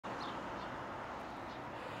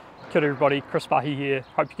Kia ora everybody, Chris Farhi here,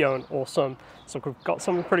 hope you're going awesome. So we've got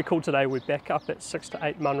something pretty cool today. We're back up at 6 to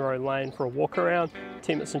 8 Munroe Lane for a walk around.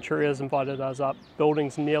 Team at Centuria has invited us up.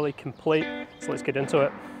 Building's nearly complete, so let's get into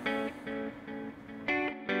it.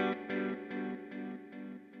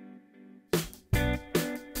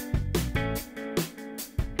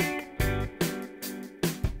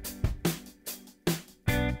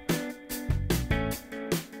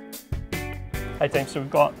 Hey team, so we've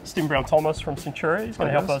got Stephen Brown-Thomas from Centuria. He's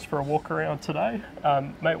going to help us for a walk around today.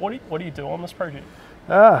 Mate, what do you do on this project?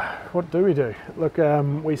 What do we do? Look,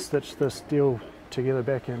 we stitched this deal together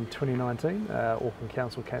back in 2019. Auckland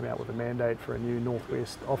Council came out with a mandate for a new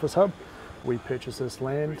northwest office hub. We purchased this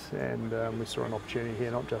land and we saw an opportunity here,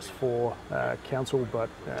 not just for council, but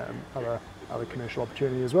other commercial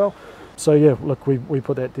opportunity as well. So yeah, look, we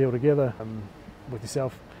put that deal together with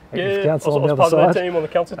yourself. Yeah, council on the other part side. of the team, on the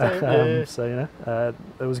council team. Yeah. So you know,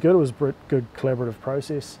 it was good. It was a good collaborative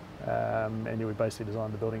process, and yeah, we basically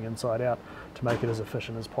designed the building inside out to make it as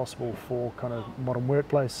efficient as possible for kind of modern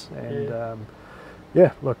workplace. And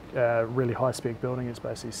yeah, look, really high spec building. It's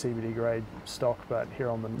basically CBD grade stock, but here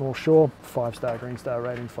on the North Shore, 5-star Green Star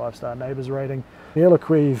rating, 5-star Neighbours rating. Yeah, look,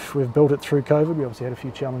 we've built it through COVID. We obviously had a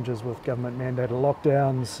few challenges with government mandated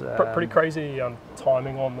lockdowns. Pretty crazy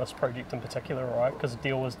timing on this project in particular, right? Because the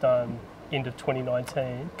deal was done end of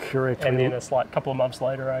 2019. Correct. And then it's like a couple of months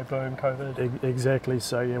later, boom, COVID. Exactly.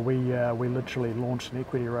 So yeah, we literally launched an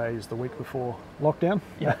equity raise the week before lockdown.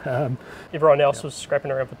 Yeah. Everyone else was scrapping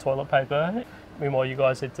around for toilet paper. Meanwhile, you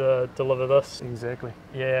guys had to deliver this. Exactly.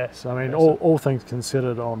 Yeah. So I mean, all things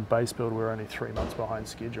considered, on base build, we're only 3 months behind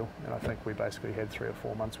schedule, and I think we basically had 3 or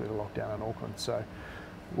 4 months with a lockdown in Auckland. So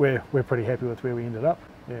we're pretty happy with where we ended up.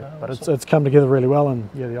 Yeah. But awesome. It's come together really well, and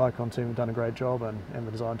yeah, the Icon team have done a great job, and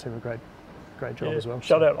the design team a great job as well.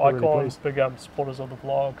 Shout out Icon, really big supporters of the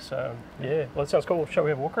vlog. So yeah, well, that sounds cool. Shall we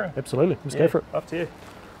have a walk around? Absolutely. Let's go for it. Up to you.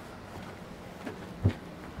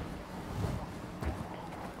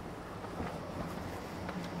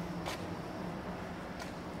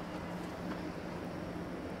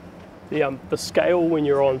 The scale when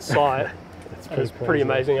you're on site is pretty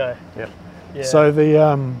amazing, eh? Yep. Yeah. So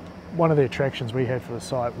the one of the attractions we had for the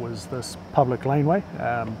site was this public laneway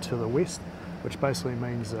to the west, which basically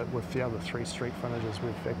means that with the other 3 street frontages,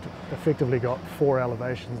 we've effectively got 4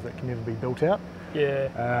 elevations that can never be built out.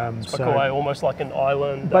 Yeah, so almost like an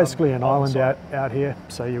island. Basically an island out here,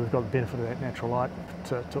 so yeah, we've got the benefit of that natural light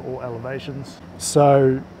to all elevations.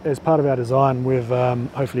 So as part of our design, we've,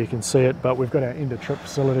 hopefully you can see it, but we've got our end-of-trip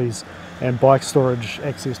facilities and bike storage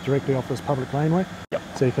access directly off this public laneway. Yep.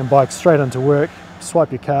 So you can bike straight into work,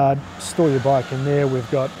 swipe your card, store your bike in there.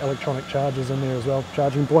 We've got electronic chargers in there as well,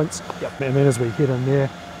 charging points. Yep. And then as we head in there,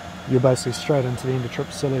 you're basically straight into the end-of-trip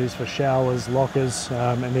facilities for showers, lockers,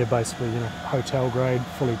 and they're basically, you know, hotel grade,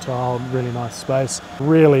 fully tiled, really nice space,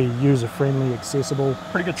 really user-friendly, accessible.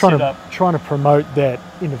 Pretty good setup. Trying to promote that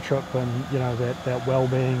end-of-trip and, you know, that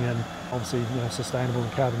well-being and obviously, you know, sustainable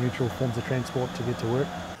and carbon neutral forms of transport to get to work.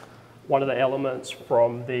 One of the elements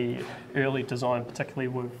from the early design, particularly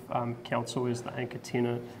with council, is the anchor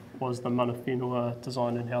tenant was the mana whenua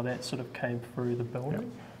design and how that sort of came through the building. Yep.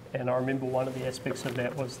 And I remember one of the aspects of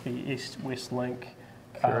that was the east-west link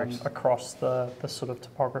across the sort of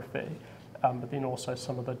topography, but then also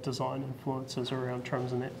some of the design influences around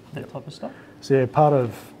trims and that type of stuff. So yeah, part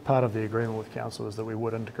of the agreement with council is that we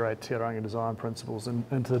would integrate Te Ranga design principles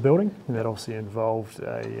into the building, and that obviously involved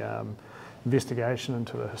a investigation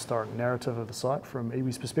into the historic narrative of the site from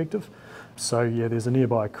iwi's perspective. So yeah, there's a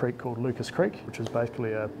nearby creek called Lucas Creek, which is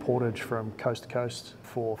basically a portage from coast to coast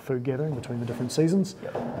for food gathering between the different seasons.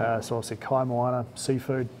 Yep. So obviously kai moana,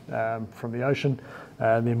 seafood from the ocean,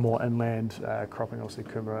 and then more inland cropping, obviously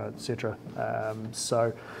kumara, etc.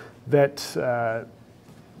 So that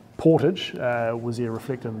portage was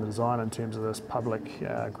reflected in the design in terms of this public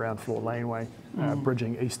ground floor laneway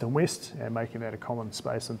bridging east and west and making that a common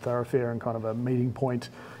space and thoroughfare and kind of a meeting point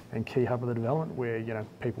and key hub of the development where, you know,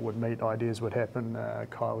 people would meet, ideas would happen,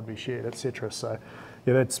 kai would be shared, etc. So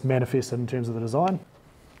yeah, that's manifested in terms of the design.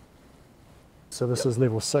 So this is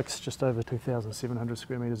level 6, just over 2,700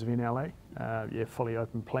 square metres of NLA, yeah, fully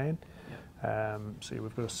open plan. So yeah,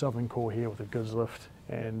 we've got a southern core here with a goods lift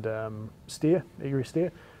and stair, egress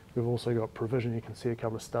stair. We've also got provision, you can see a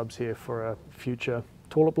couple of stubs here for a future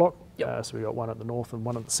toilet block. Yep. So we've got one at the north and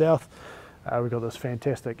one at the south. We've got this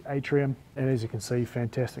fantastic atrium, and as you can see,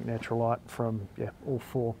 fantastic natural light from all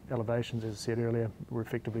 4 elevations. As I said earlier, we're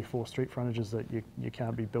effectively 4 street frontages that you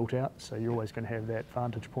can't be built out, so you're always going to have that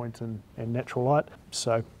vantage point and natural light.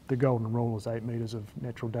 So the golden rule is 8 metres of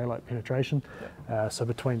natural daylight penetration. Yep. So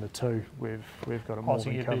between the two, we've got it more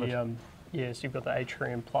than covered. Yeah, so you've got the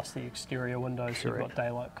atrium plus the exterior windows, so you've got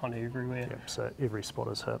daylight kind of everywhere. Yep, so every spot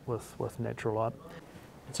is hit with natural light.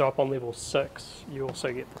 And so up on level 6, you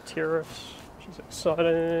also get the terrace, which is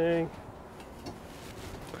exciting.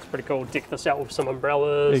 It's pretty cool. Deck this out with some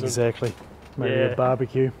umbrellas. Exactly. Maybe a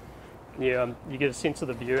barbecue. Yeah, you get a sense of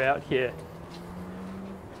the view out here.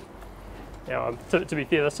 Now, to be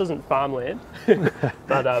fair, this isn't farmland,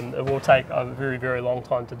 but it will take a very, very long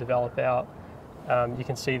time to develop out. You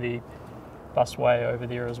can see the busway over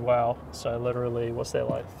there as well. So literally, what's that,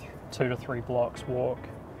 like 2 to 3 blocks walk?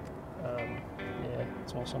 Yeah,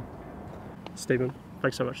 it's awesome. Stephen,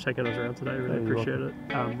 thanks so much for taking us around today. Really appreciate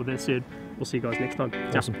it. With that said, we'll see you guys next time.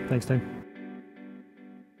 Awesome. Thanks, team.